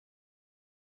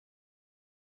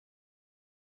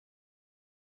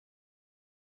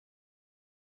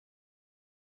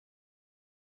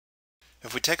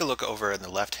If we take a look over on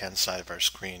the left-hand side of our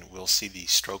screen, we'll see the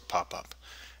stroke pop up.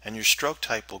 And your stroke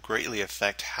type will greatly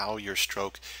affect how your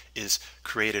stroke is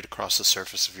created across the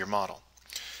surface of your model.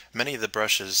 Many of the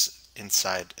brushes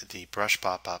inside the brush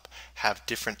pop-up have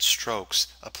different strokes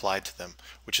applied to them,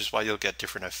 which is why you'll get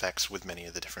different effects with many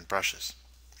of the different brushes.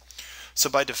 So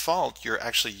by default, you're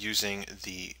actually using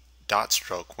the dot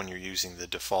stroke when you're using the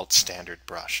default standard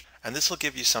brush. And this will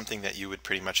give you something that you would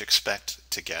pretty much expect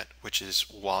to get, which is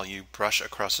while you brush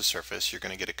across the surface, you're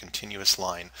going to get a continuous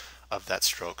line of that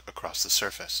stroke across the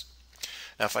surface.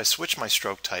 Now if I switch my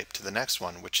stroke type to the next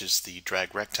one, which is the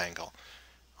drag rectangle,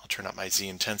 I'll turn up my Z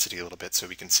intensity a little bit so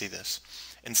we can see this.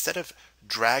 Instead of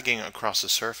dragging across the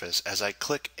surface, as I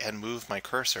click and move my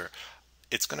cursor,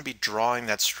 it's going to be drawing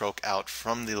that stroke out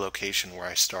from the location where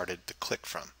I started the click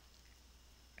from.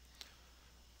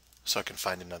 So I can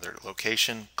find another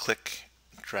location, click,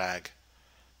 drag,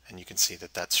 and you can see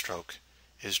that that stroke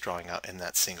is drawing out in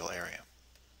that single area.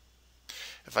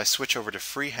 If I switch over to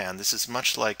freehand, this is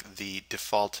much like the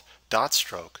default dot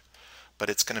stroke, but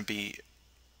it's going to be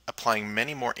applying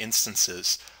many more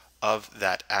instances of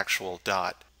that actual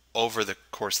dot over the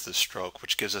course of the stroke,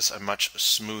 which gives us a much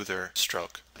smoother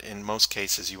stroke. In most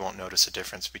cases, you won't notice a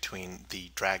difference between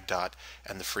the drag dot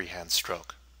and the freehand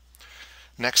stroke.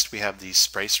 Next we have the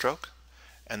spray stroke,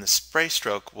 and the spray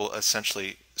stroke will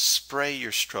essentially spray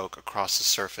your stroke across the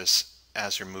surface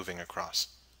as you're moving across.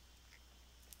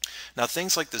 Now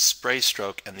things like the spray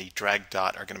stroke and the drag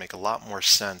dot are going to make a lot more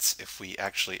sense if we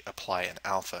actually apply an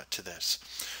alpha to this.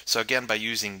 So again, by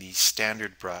using the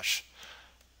standard brush,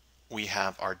 we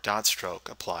have our dot stroke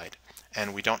applied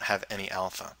and we don't have any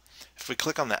alpha. If we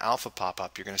click on the alpha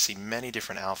pop-up, you're going to see many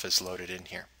different alphas loaded in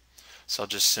here. So I'll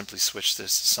just simply switch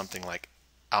this to something like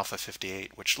alpha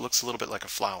 58, which looks a little bit like a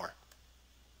flower.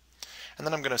 And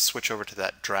then I'm going to switch over to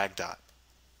that drag dot.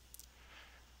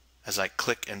 As I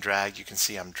click and drag, you can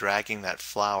see I'm dragging that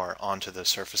flower onto the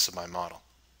surface of my model.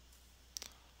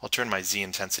 I'll turn my Z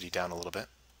intensity down a little bit.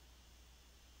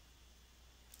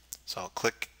 So I'll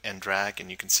click and drag,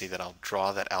 and you can see that I'll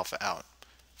draw that alpha out.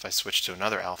 If I switch to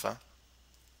another alpha,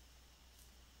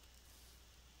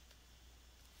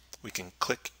 we can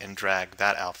click and drag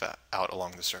that alpha out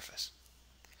along the surface.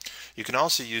 You can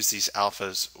also use these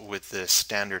alphas with the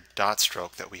standard dot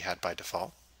stroke that we had by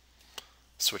default.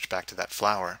 Switch back to that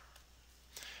flower,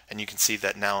 and you can see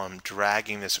that now I'm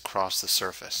dragging this across the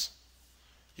surface.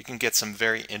 You can get some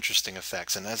very interesting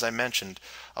effects, and as I mentioned,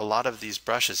 a lot of these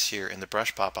brushes here in the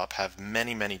brush pop-up have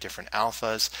many different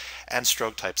alphas and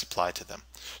stroke types applied to them.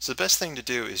 So the best thing to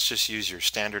do is just use your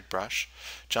standard brush,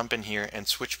 jump in here and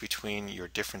switch between your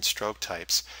different stroke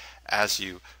types as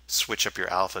you switch up your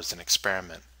alphas and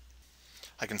experiment.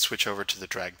 I can switch over to the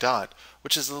drag dot,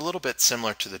 which is a little bit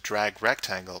similar to the drag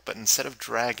rectangle, but instead of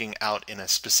dragging out in a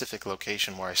specific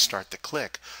location where I start the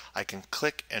click, I can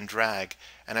click and drag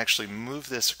and actually move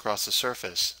this across the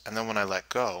surface, and then when I let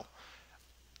go,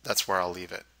 that's where I'll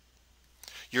leave it.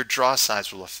 Your draw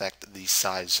size will affect the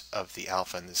size of the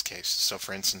alpha in this case. So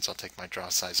for instance, I'll take my draw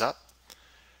size up,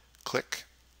 click,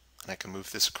 and I can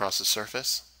move this across the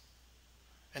surface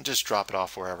and just drop it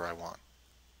off wherever I want.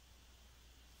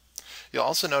 You'll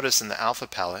also notice in the alpha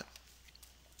palette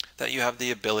that you have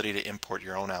the ability to import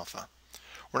your own alpha.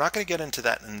 We're not going to get into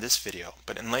that in this video,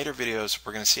 but in later videos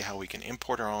we're going to see how we can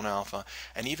import our own alpha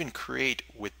and even create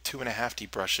with 2.5D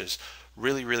brushes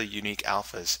really unique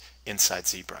alphas inside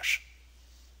ZBrush.